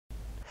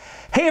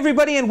Hey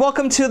everybody, and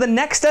welcome to the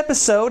next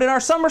episode in our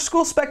Summer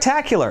School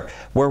Spectacular,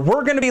 where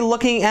we're going to be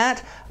looking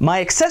at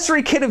my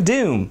accessory kit of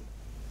doom.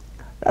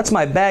 That's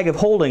my bag of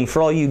holding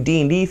for all you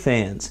D&D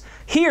fans,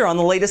 here on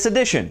the latest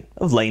edition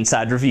of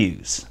Laneside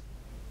Reviews.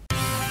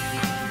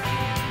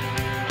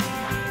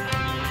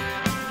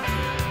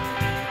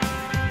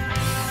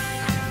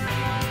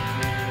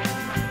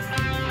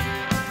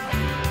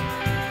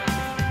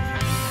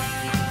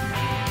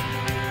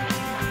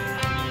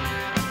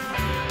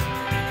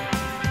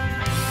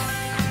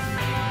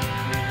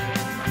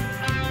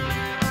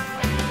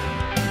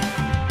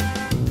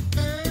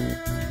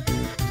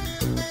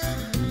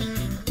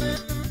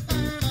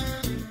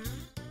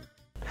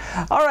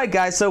 Alright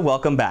guys, so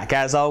welcome back.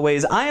 As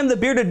always, I am the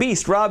Bearded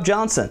Beast, Rob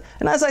Johnson,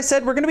 and as I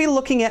said, we're going to be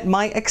looking at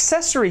my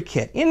accessory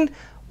kit in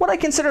what I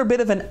consider a bit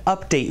of an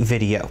update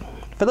video.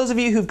 For those of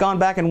you who've gone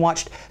back and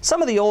watched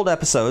some of the old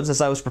episodes as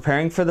I was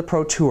preparing for the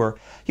Pro Tour,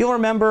 you'll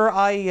remember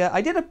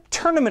I did a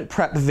tournament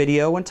prep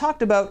video and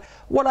talked about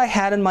what I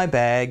had in my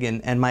bag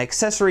and my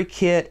accessory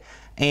kit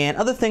and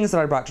other things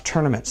that I brought to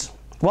tournaments.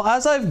 Well,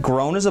 as I've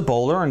grown as a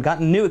bowler and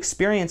gotten new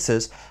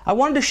experiences, I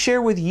wanted to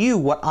share with you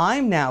what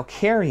I'm now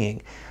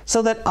carrying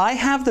so that I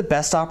have the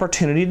best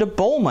opportunity to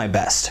bowl my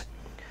best.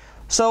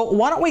 So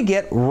why don't we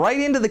get right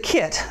into the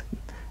kit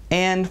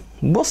and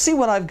we'll see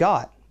what I've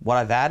got, what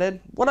I've added,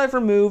 what I've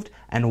removed,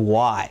 and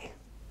why.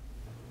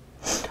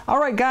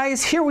 Alright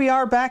guys, here we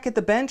are back at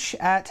the bench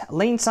at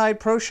Laneside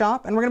Pro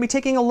Shop, and we're going to be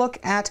taking a look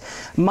at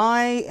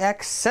my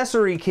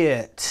accessory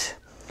kit.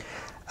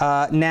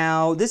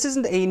 Now, this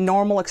isn't a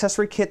normal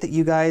accessory kit that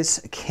you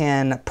guys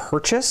can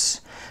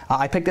purchase.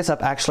 I picked this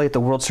up actually at the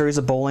World Series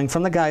of Bowling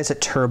from the guys at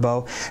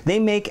Turbo. They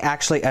make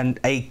actually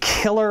a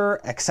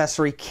killer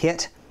accessory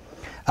kit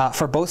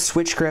for both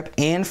switch grip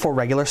and for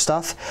regular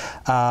stuff.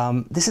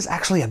 This is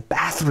actually a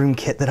bathroom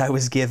kit that I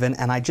was given,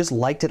 and I just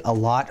liked it a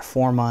lot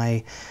for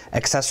my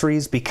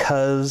accessories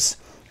because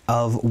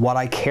of what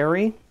I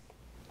carry.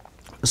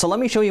 So let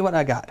me show you what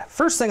I got.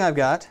 First thing I've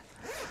got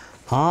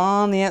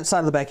on the outside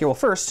of the back here, well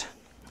first,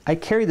 I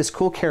carry this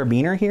cool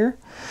carabiner here.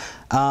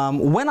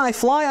 When I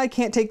fly, I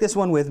can't take this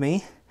one with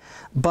me,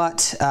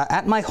 but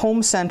at my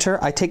home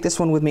center, I take this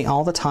one with me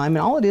all the time,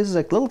 and all it is a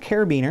little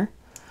carabiner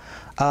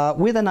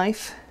with a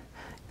knife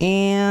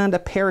and a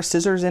pair of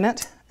scissors in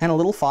it and a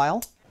little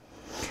file.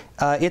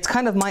 It's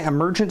kind of my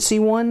emergency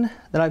one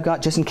that I've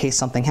got just in case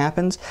something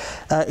happens.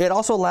 It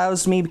also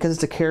allows me, because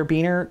it's a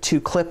carabiner,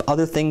 to clip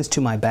other things to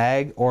my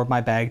bag or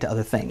my bag to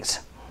other things.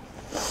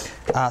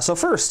 So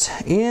first,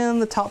 in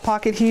the top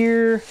pocket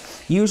here,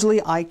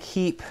 usually I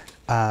keep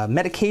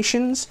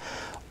medications,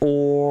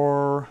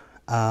 or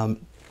I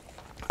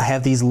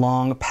have these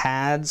long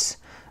pads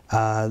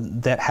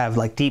that have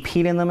like deep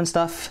heat in them and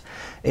stuff.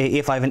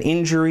 If I have an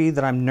injury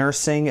that I'm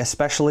nursing,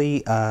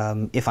 especially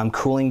if I'm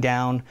cooling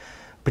down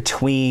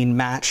between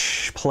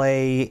match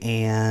play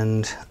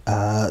and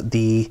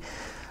the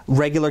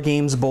regular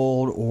games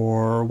bowled,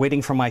 or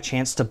waiting for my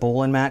chance to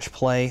bowl in match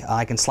play,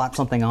 I can slap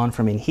something on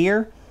from in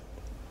here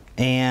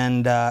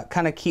and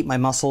kind of keep my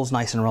muscles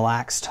nice and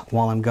relaxed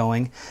while I'm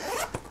going.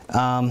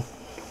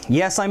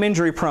 Yes, I'm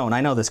injury prone.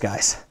 I know this,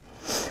 guys.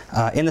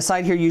 In the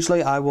side here,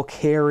 usually I will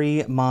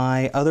carry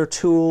my other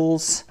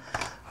tools,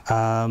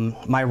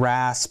 my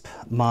rasp,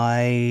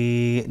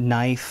 my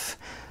knife,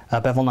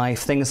 bevel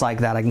knife, things like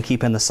that I can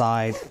keep in the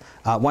side.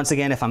 Once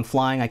again, if I'm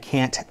flying, I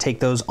can't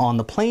take those on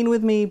the plane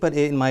with me, but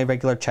in my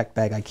regular check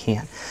bag I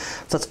can.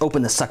 So let's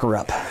open this sucker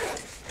up.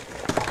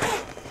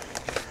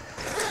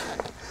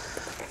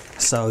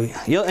 So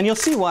you'll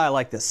see why I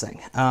like this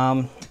thing.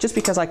 Just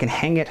because I can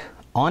hang it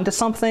onto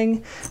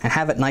something and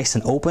have it nice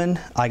and open.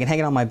 I can hang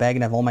it on my bag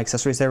and have all my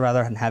accessories there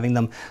rather than having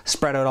them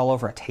spread out all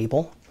over a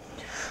table.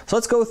 So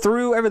let's go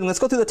through everything. Let's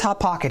go through the top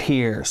pocket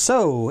here.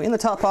 So in the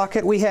top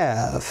pocket we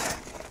have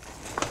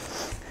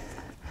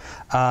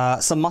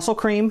some muscle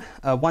cream.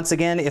 Once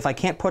again, if I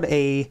can't put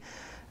a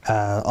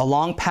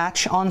long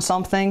patch on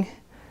something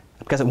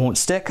because it won't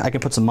stick, I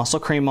can put some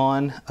muscle cream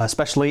on,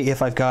 especially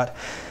if I've got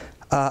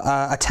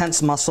a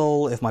tense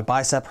muscle, if my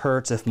bicep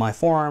hurts, if my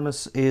forearm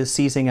is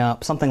seizing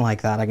up, something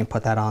like that, I can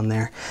put that on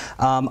there.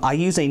 I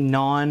use a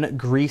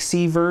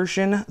non-greasy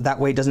version, that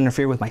way it doesn't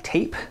interfere with my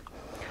tape,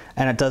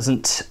 and it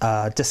doesn't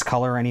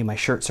discolor any of my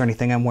shirts or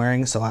anything I'm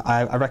wearing, so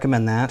I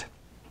recommend that.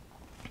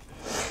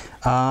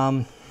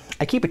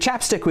 I keep a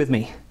chapstick with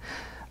me.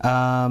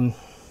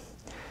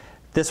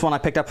 This one I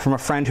picked up from a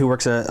friend who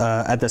works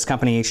at this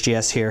company,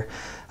 HGS here.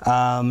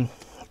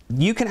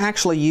 You can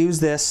actually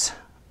use this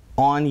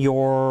on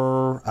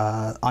your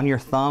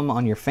thumb,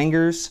 on your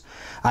fingers.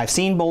 I've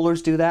seen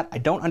bowlers do that. I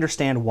don't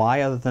understand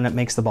why, other than it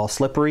makes the ball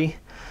slippery.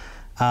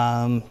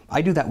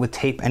 I do that with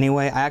tape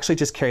anyway. I actually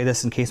just carry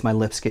this in case my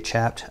lips get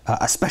chapped,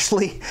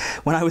 especially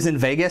when I was in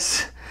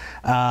Vegas.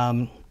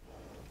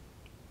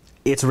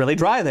 It's really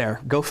dry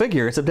there. Go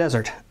figure, it's a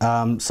desert.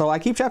 So I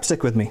keep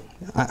chapstick with me.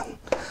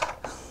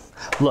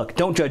 Look,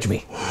 don't judge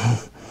me.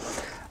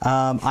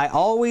 I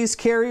always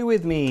carry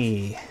with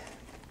me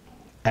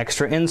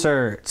extra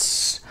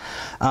inserts.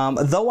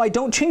 Though I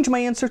don't change my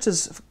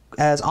inserts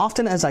as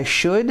often as I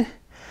should,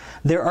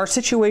 There are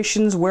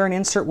situations where an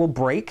insert will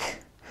break.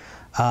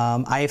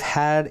 I've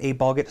had a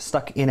ball get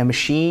stuck in a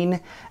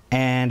machine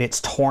and it's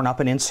torn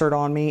up an insert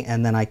on me,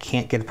 and then I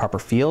can't get a proper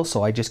feel,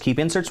 so I just keep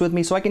inserts with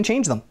me so I can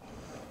change them.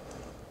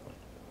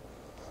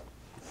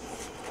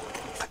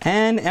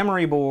 An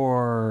emery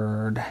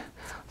board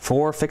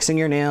for fixing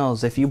your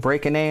nails. If you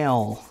break a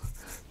nail,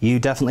 you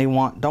definitely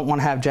don't want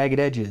to have jagged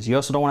edges. You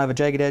also don't want to have a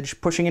jagged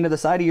edge pushing into the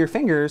side of your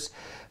fingers,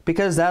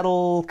 because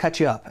that'll cut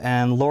you up.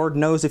 And Lord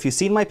knows if you've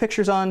seen my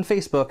pictures on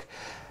Facebook,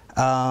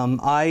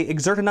 I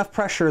exert enough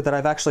pressure that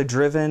I've actually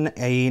driven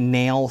a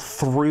nail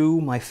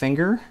through my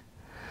finger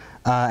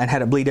and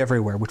had it bleed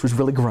everywhere, which was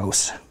really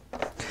gross.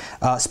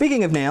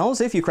 Speaking of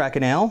nails, if you crack a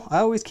nail, I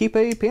always keep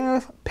a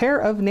pair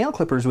of nail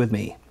clippers with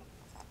me.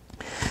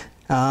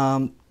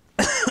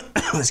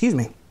 Excuse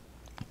me.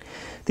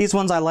 These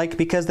ones I like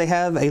because they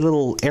have a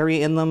little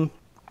area in them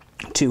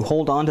to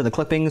hold on to the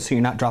clippings so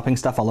you're not dropping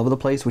stuff all over the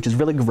place, which is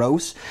really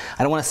gross.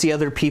 I don't want to see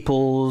other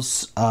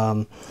people's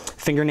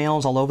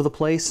fingernails all over the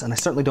place, and I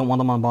certainly don't want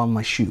them on the bottom of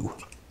my shoe.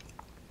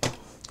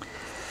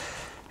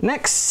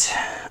 Next,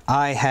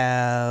 I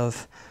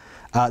have,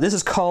 this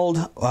is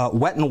called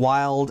Wet n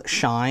Wild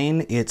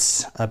Shine.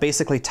 It's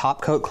basically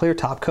top coat, clear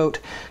top coat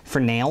for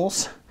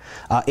nails.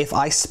 If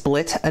I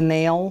split a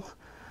nail,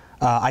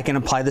 I can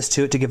apply this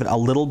to it to give it a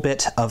little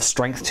bit of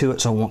strength to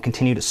it so it won't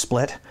continue to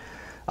split.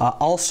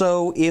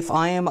 Also, if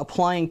I am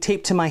applying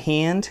tape to my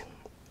hand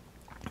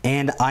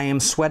and I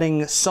am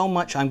sweating so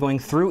much I'm going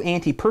through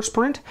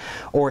antiperspirant,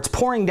 or it's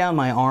pouring down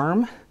my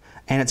arm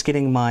and it's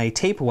getting my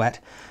tape wet,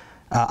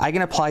 I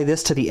can apply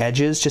this to the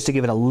edges just to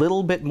give it a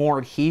little bit more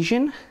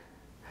adhesion.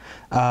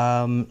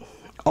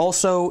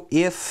 Also,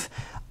 if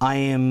I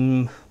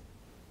am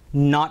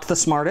not the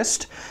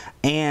smartest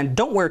and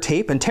don't wear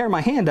tape and tear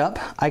my hand up,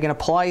 I can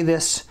apply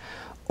this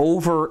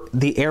over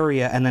the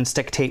area and then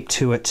stick tape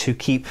to it to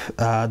keep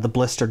the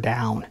blister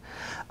down.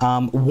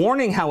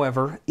 Warning,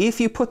 however, if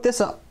you put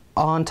this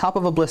on top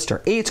of a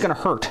blister, A, it's going to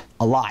hurt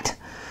a lot.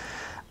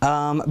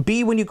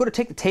 B, when you go to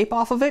take the tape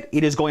off of it,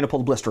 it is going to pull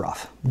the blister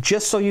off,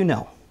 just so you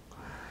know.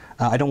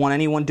 I don't want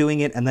anyone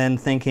doing it and then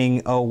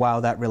thinking, oh wow,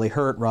 that really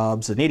hurt,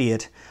 Rob's an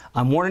idiot.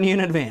 I'm warning you in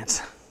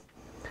advance.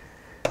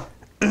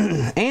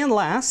 And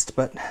last,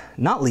 but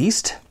not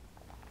least,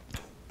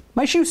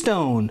 my shoe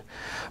stone.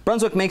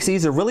 Brunswick makes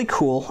these, they're really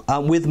cool.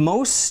 With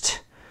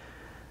most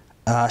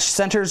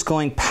centers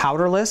going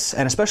powderless,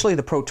 and especially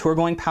the Pro Tour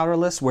going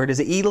powderless, where it is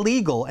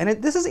illegal, and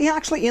this is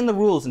actually in the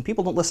rules and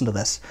people don't listen to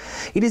this,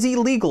 it is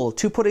illegal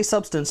to put a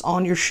substance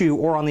on your shoe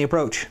or on the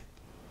approach.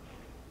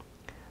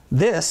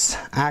 This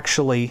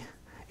actually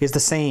is the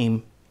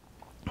same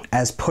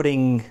as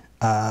putting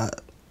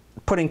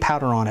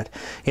powder on it.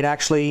 It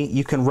actually,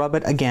 you can rub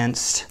it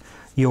against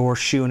your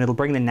shoe and it'll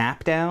bring the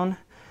nap down,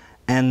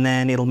 and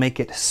then it'll make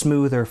it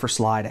smoother for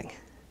sliding.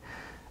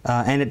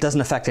 And it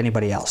doesn't affect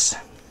anybody else.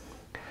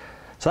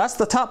 So that's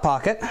the top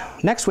pocket.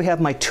 Next we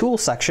have my tool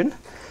section.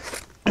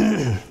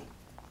 I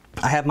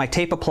have my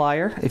tape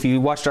applier. If you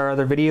watched our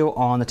other video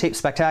on the Tape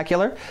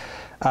Spectacular,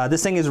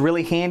 this thing is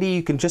really handy.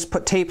 You can just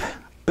put tape,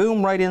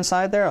 boom, right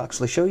inside there. I'll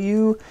actually show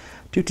you.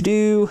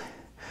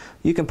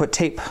 You can put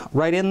tape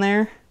right in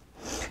there.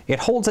 It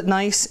holds it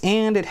nice,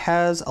 and it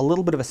has a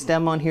little bit of a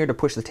stem on here to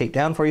push the tape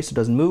down for you so it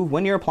doesn't move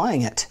when you're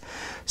applying it.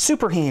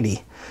 Super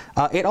handy.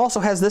 It also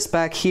has this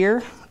back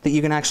here that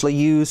you can actually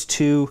use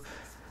to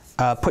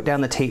put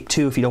down the tape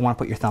too if you don't want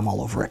to put your thumb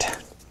all over it.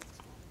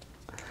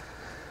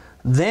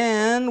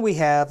 Then we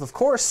have, of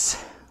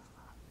course,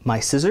 my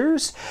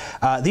scissors.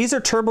 These are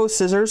turbo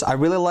scissors. I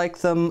really like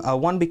them.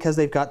 One, because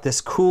they've got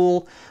this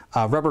cool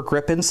rubber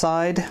grip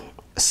inside,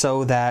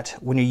 so that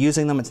when you're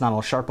using them, it's not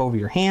all sharp over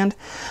your hand.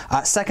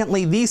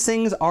 Secondly, these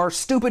things are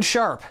stupid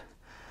sharp.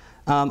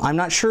 I'm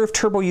not sure if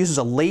Turbo uses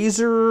a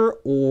laser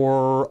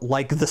or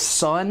like the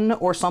sun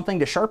or something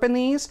to sharpen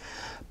these,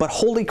 but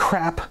holy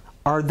crap,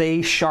 are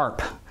they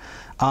sharp.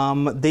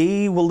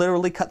 They will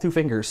literally cut through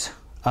fingers.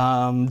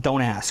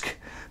 Don't ask.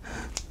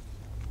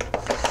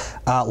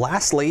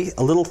 Lastly,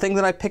 a little thing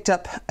that I picked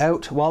up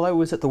out while I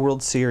was at the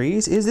World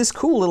Series is this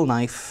cool little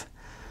knife.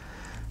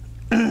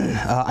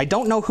 I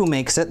don't know who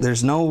makes it,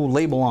 there's no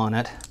label on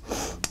it,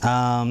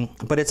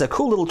 but it's a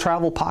cool little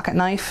travel pocket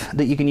knife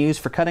that you can use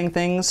for cutting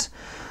things.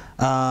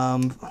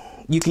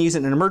 You can use it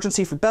in an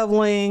emergency for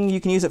beveling, you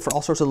can use it for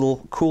all sorts of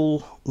little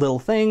cool little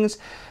things,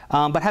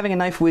 but having a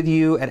knife with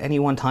you at any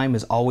one time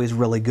is always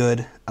really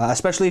good,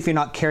 especially if you're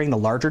not carrying the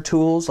larger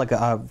tools like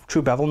a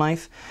true bevel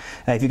knife.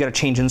 If you've got to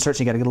change inserts,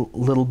 you got to get a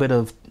little bit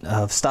of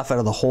stuff out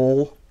of the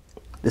hole,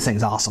 this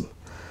thing's awesome.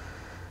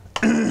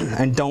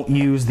 And don't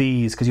use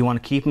these because you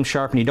want to keep them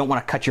sharp and you don't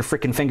want to cut your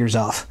freaking fingers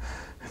off.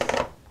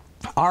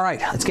 All right,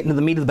 let's get into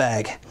the meat of the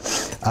bag.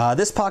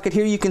 This pocket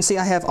here, you can see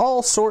I have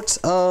all sorts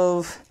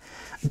of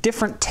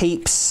different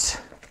tapes,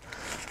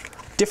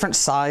 different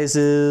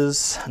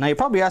sizes. Now you're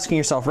probably asking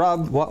yourself,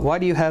 Rob, why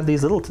do you have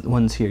these little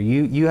ones here?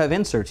 You have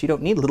inserts, you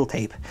don't need little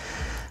tape.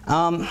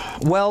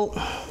 Well,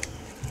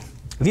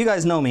 if you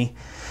guys know me,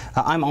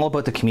 I'm all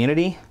about the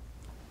community.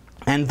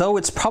 And though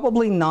it's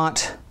probably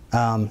not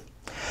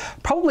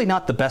Probably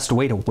not the best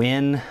way to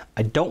win.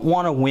 I don't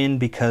want to win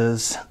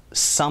because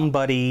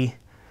somebody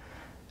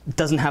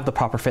doesn't have the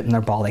proper fit in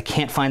their ball. They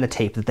can't find the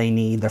tape that they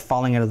need. They're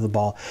falling out of the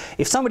ball.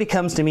 If somebody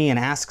comes to me and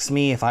asks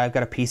me if I've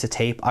got a piece of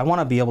tape, I want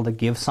to be able to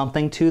give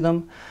something to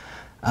them.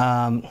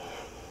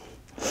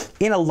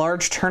 In a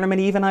large tournament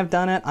even, I've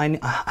done it. And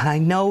I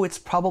know it's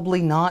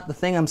probably not the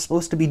thing I'm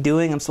supposed to be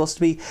doing. I'm supposed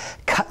to be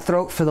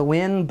cutthroat for the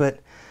win,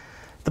 but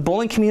the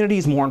bowling community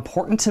is more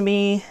important to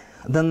me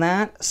than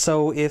that.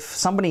 So if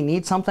somebody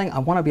needs something, I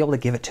want to be able to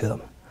give it to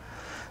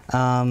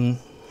them.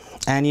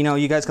 And you know,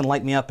 you guys can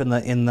light me up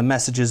in the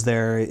messages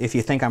there if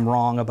you think I'm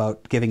wrong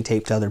about giving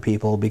tape to other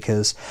people,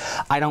 because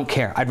I don't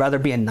care. I'd rather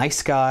be a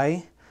nice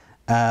guy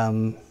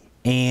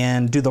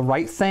and do the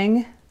right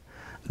thing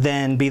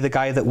than be the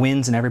guy that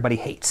wins and everybody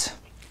hates.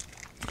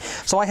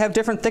 So I have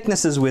different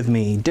thicknesses with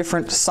me,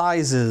 different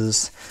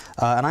sizes,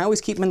 and I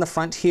always keep them in the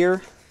front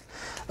here.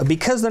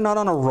 Because they're not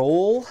on a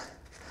roll,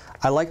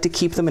 I like to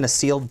keep them in a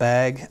sealed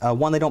bag.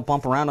 One, they don't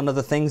bump around on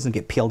other things and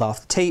get peeled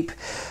off the tape.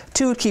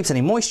 Two, it keeps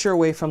any moisture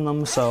away from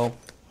them, so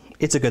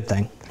it's a good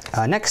thing.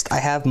 Next, I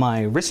have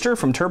my wrister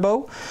from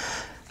Turbo.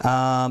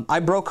 I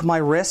broke my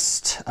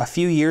wrist a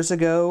few years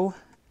ago,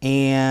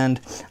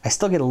 and I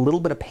still get a little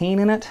bit of pain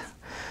in it.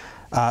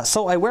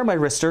 So I wear my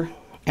wrister,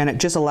 and it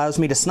just allows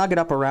me to snug it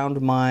up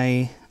around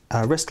my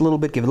wrist a little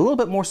bit, give it a little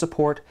bit more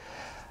support.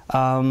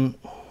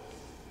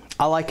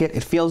 I like it.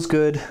 It feels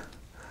good.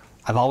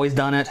 I've always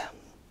done it.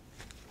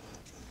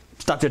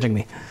 Stop judging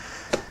me.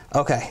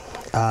 Okay,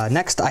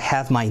 next I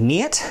have my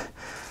knee it.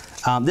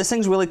 This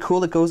thing's really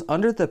cool. It goes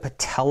under the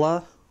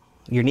patella,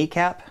 your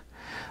kneecap,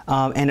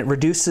 and it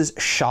reduces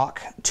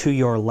shock to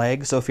your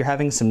leg. So if you're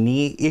having some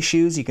knee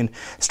issues, you can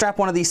strap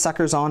one of these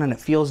suckers on and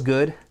it feels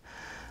good,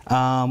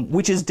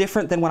 which is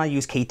different than when I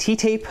use KT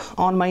tape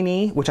on my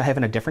knee, which I have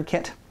in a different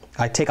kit.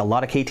 I take a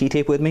lot of KT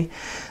tape with me.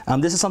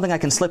 This is something I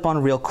can slip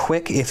on real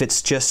quick if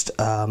it's just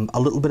a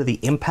little bit of the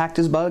impact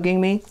is bugging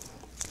me.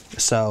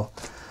 So.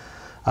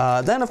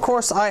 Then, of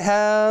course, I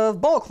have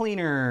ball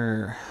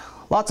cleaner.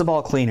 Lots of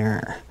ball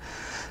cleaner.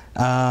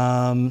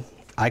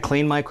 I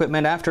clean my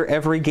equipment after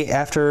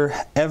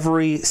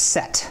every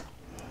set.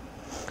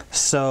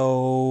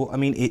 So, I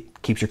mean,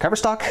 it keeps your cover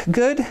stock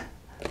good.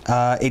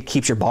 It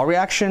keeps your ball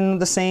reaction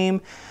the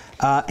same.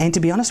 And to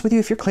be honest with you,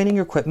 if you're cleaning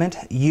your equipment,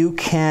 you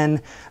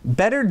can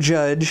better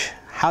judge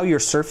how your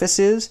surface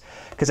is,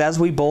 because as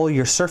we bowl,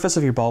 your surface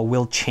of your ball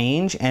will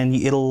change, and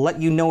it'll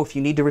let you know if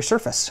you need to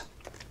resurface.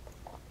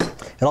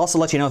 It'll also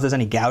let you know if there's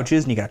any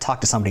gouges and you got to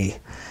talk to somebody.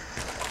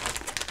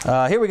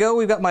 Here we go.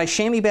 We've got my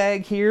chamois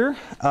bag here.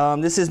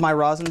 This is my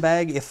rosin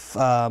bag. If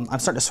I'm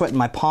starting to sweat in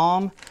my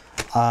palm,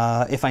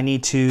 if I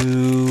need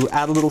to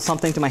add a little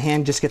something to my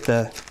hand, just get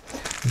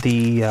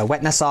the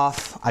wetness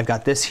off, I've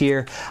got this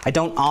here. I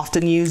don't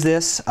often use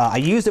this. I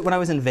used it when I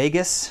was in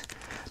Vegas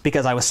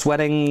because I was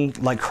sweating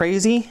like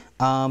crazy.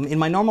 In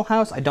my normal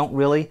house, I don't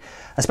really.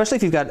 Especially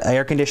if you've got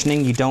air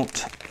conditioning, you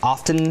don't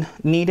often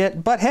need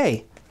it. But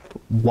hey,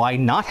 why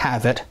not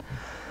have it?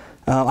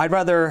 I'd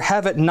rather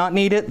have it not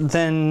need it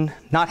than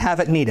not have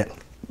it need it.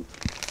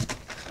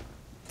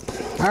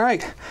 All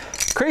right,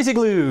 crazy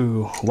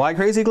glue. Why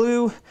crazy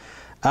glue?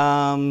 So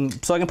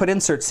I can put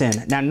inserts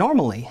in. Now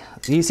normally,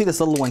 you see this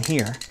little one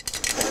here.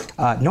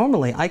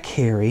 Normally I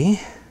carry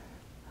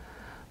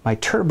my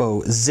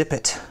Turbo Zip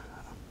It.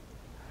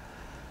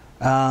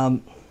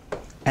 And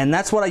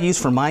that's what I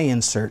use for my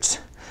inserts.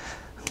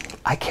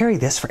 I carry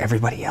this for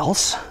everybody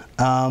else.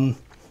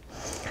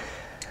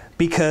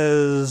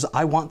 Because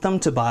I want them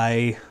to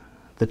buy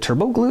the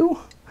Turbo glue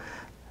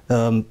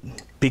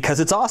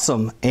because it's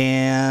awesome,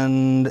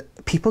 and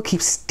people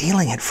keep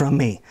stealing it from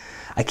me.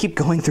 I keep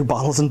going through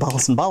bottles and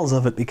bottles and bottles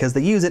of it because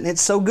they use it and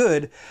it's so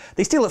good,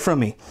 they steal it from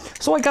me.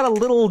 So I got a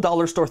little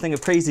dollar store thing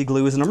of crazy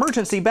glue as an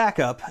emergency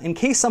backup in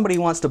case somebody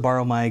wants to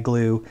borrow my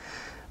glue.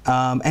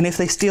 And if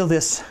they steal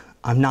this,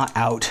 I'm not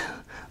out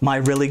my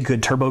really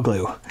good Turbo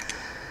glue.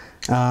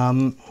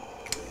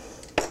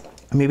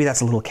 Maybe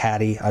that's a little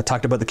catty. I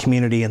talked about the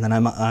community and then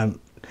I'm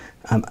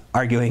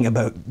arguing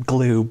about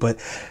glue, but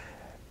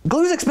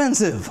glue's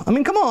expensive. I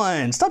mean, come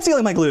on, stop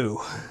stealing my glue.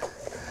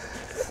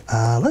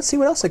 Let's see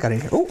what else I got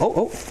in here.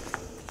 Oh.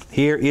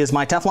 Here is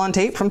my Teflon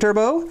tape from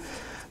Turbo.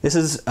 This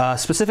is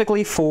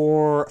specifically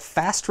for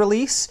fast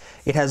release.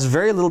 It has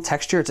very little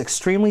texture. It's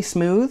extremely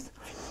smooth.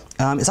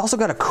 It's also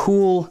got a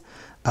cool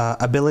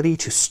ability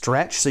to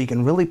stretch, so you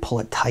can really pull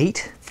it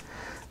tight.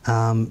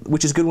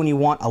 Which is good when you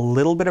want a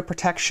little bit of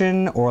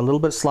protection or a little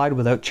bit of slide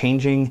without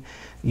changing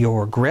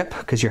your grip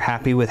because you're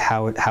happy with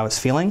how it's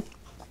feeling.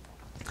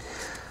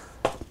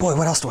 Boy,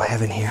 what else do I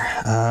have in here?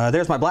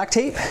 There's my black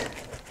tape.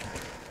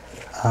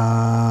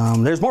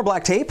 There's more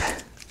black tape.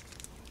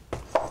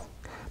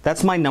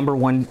 That's my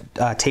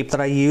 #1 tape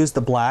that I use,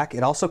 the black.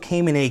 It also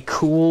came in a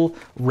cool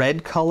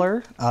red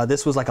color.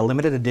 This was like a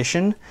limited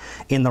edition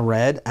in the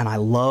red, and I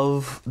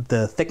love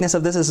the thickness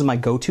of this. This is my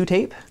go-to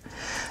tape.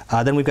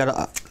 Then we've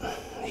got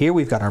here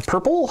we've got our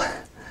purple.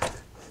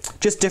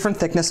 Just different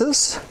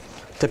thicknesses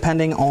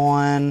depending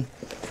on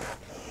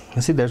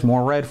You see there's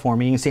more red for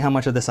me. You can see how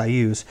much of this I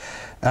use,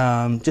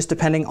 just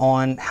depending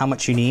on how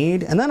much you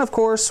need. And then of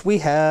course we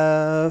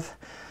have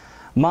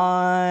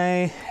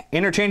my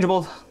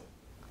interchangeable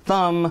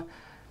thumb,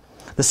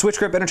 the switch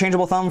grip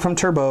interchangeable thumb from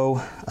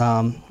Turbo.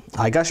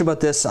 I gush about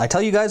this. I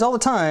tell you guys all the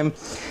time,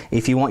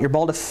 if you want your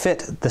ball to fit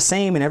the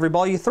same in every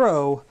ball you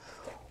throw,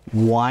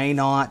 why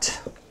not,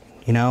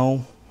 you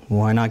know,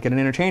 why not get an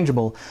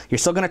interchangeable? You're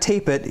still going to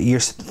tape it.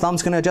 Your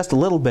thumb's going to adjust a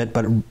little bit,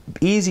 but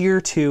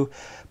easier to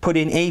put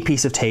in a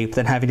piece of tape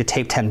than having to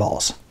tape 10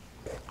 balls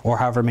or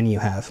however many you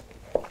have.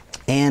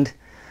 And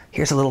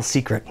here's a little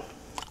secret.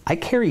 I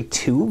carry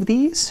 2 of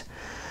these.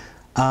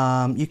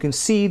 You can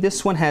see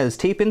this one has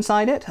tape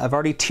inside it. I've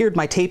already tiered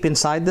my tape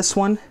inside this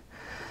one.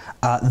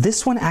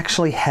 This one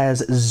actually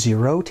has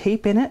 0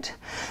 tape in it.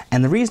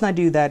 And the reason I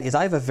do that is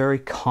I have a very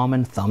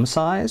common thumb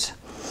size.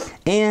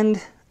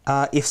 And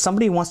if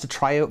somebody wants to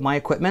try out my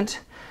equipment,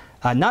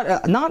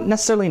 not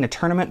necessarily in a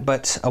tournament,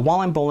 but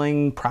while I'm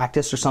bowling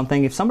practice or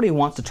something, if somebody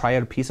wants to try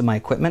out a piece of my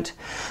equipment,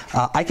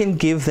 I can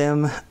give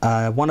them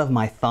one of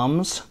my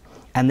thumbs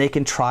and they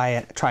can try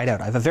it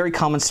out. I have a very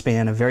common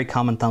span, a very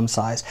common thumb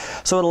size.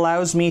 So it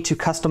allows me to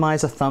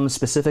customize a thumb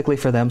specifically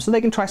for them so they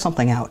can try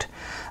something out.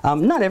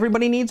 Not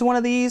everybody needs one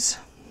of these.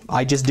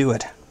 I just do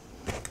it.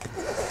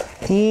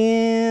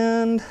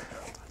 And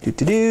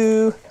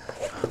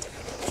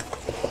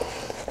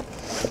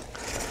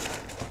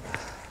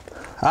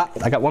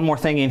I got one more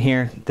thing in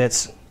here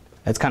that's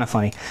kind of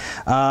funny.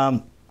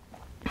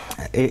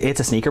 It's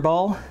a sneaker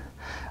ball.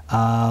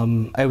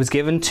 It was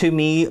given to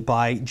me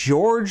by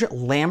George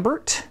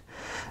Lambert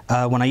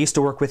when I used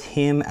to work with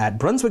him at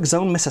Brunswick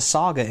Zone,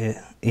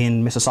 Mississauga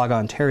in Mississauga,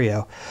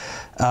 Ontario.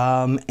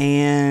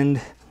 And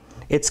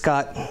it's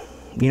got,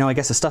 you know, I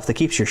guess the stuff that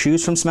keeps your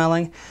shoes from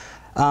smelling.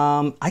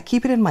 I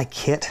keep it in my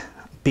kit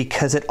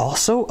because it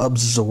also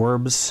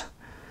absorbs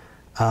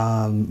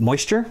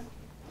moisture,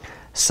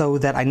 so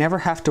that I never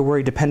have to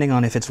worry, depending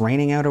on if it's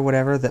raining out or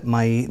whatever, that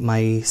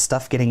my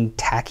stuff getting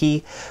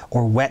tacky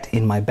or wet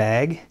in my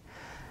bag.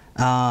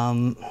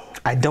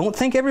 I don't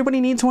think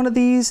everybody needs one of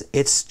these.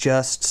 It's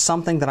just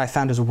something that I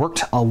found has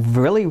worked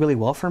really, really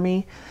well for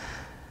me.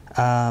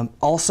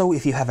 Also,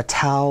 if you have a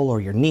towel or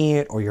your knee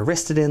it or your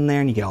wristed in there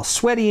and you get all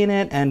sweaty in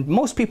it, and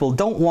most people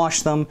don't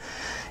wash them,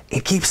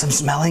 it keeps them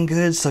smelling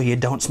good so you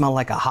don't smell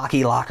like a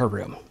hockey locker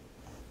room.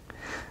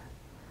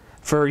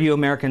 For you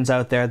Americans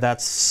out there,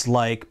 that's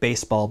like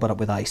baseball but up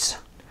with ice.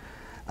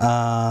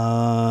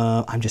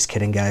 I'm just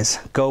kidding, guys.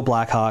 Go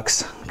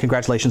Blackhawks.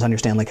 Congratulations on your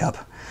Stanley Cup.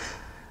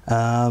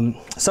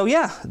 So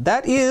yeah,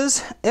 that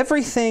is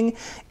everything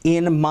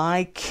in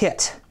my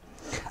kit.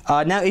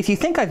 Now, if you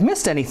think I've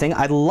missed anything,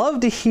 I'd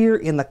love to hear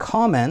in the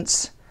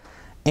comments.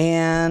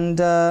 And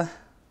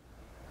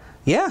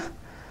yeah,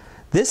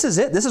 this is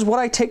it. This is what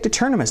I take to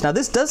tournaments. Now,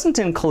 this doesn't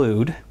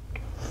include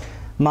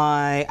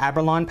my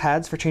Aberlon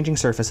pads for changing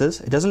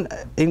surfaces. It doesn't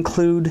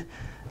include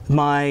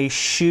my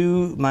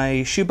shoe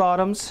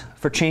bottoms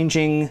for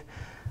changing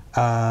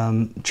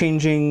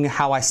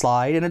how I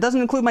slide, and it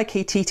doesn't include my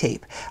KT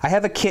tape. I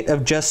have a kit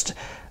of just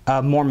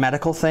more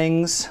medical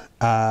things,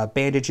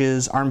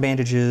 bandages, arm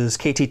bandages,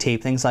 KT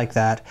tape, things like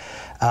that.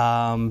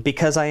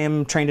 Because I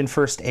am trained in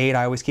first aid,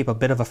 I always keep a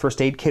bit of a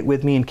first aid kit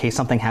with me in case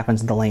something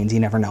happens in the lanes.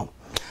 You never know.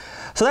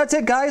 So that's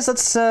it, guys.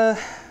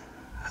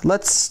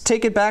 Let's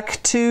take it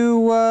back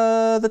to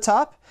the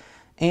top,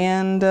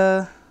 and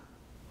yeah,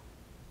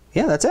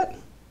 that's it.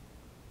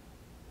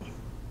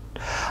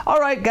 All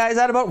right, guys,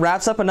 that about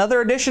wraps up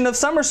another edition of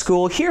Summer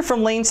School here from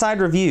Laneside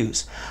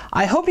Reviews.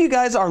 I hope you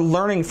guys are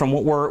learning from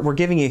what we're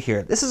giving you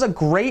here. This is a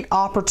great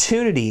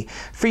opportunity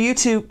for you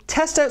to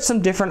test out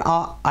some different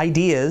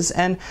ideas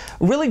and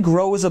really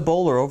grow as a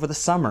bowler over the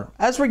summer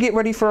as we get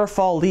ready for our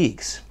fall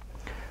leagues.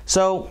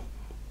 So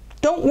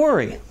don't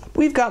worry,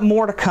 we've got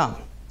more to come.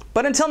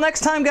 But until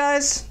next time,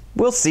 guys,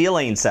 we'll see you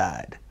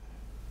laneside.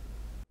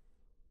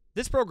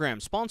 This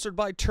program sponsored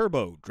by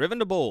Turbo, Driven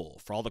to Bowl,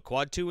 for all the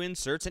Quad 2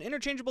 inserts and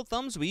interchangeable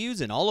thumbs we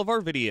use in all of our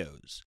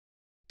videos.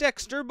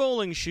 Dexter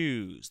Bowling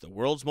Shoes, the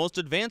world's most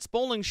advanced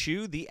bowling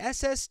shoe, the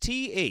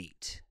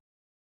SST-8.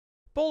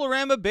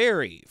 Bowlerama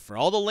Berry, for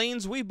all the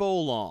lanes we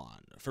bowl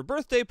on. For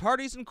birthday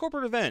parties and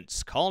corporate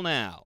events, call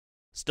now.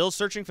 Still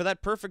searching for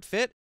that perfect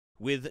fit?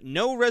 With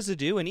no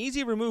residue and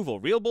easy removal,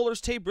 Real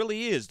Bowler's Tape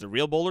really is the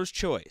Real Bowler's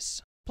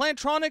choice.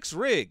 Plantronics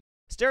Rig,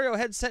 stereo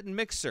headset and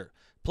mixer.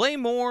 Play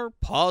more,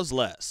 pause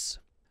less.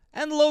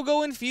 And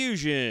Logo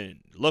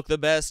Infusion. Look the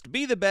best,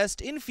 be the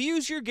best,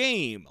 infuse your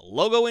game.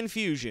 Logo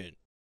Infusion.